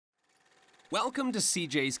Welcome to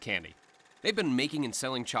CJ's Candy. They've been making and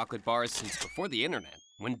selling chocolate bars since before the internet,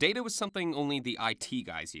 when data was something only the IT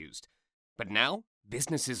guys used. But now,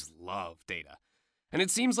 businesses love data. And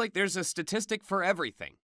it seems like there's a statistic for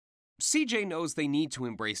everything. CJ knows they need to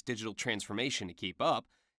embrace digital transformation to keep up,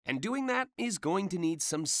 and doing that is going to need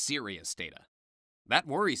some serious data. That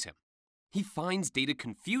worries him. He finds data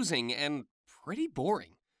confusing and pretty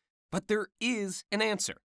boring. But there is an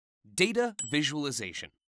answer: data visualization.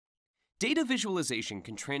 Data visualization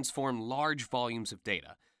can transform large volumes of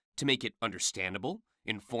data to make it understandable,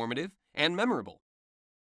 informative, and memorable.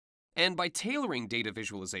 And by tailoring data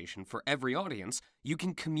visualization for every audience, you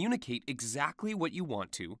can communicate exactly what you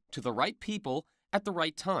want to the right people at the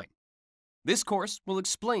right time. This course will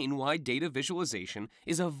explain why data visualization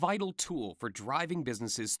is a vital tool for driving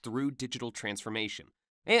businesses through digital transformation,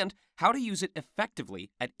 and how to use it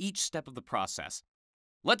effectively at each step of the process.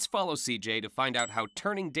 Let's follow CJ to find out how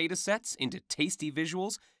turning data sets into tasty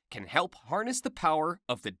visuals can help harness the power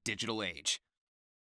of the digital age.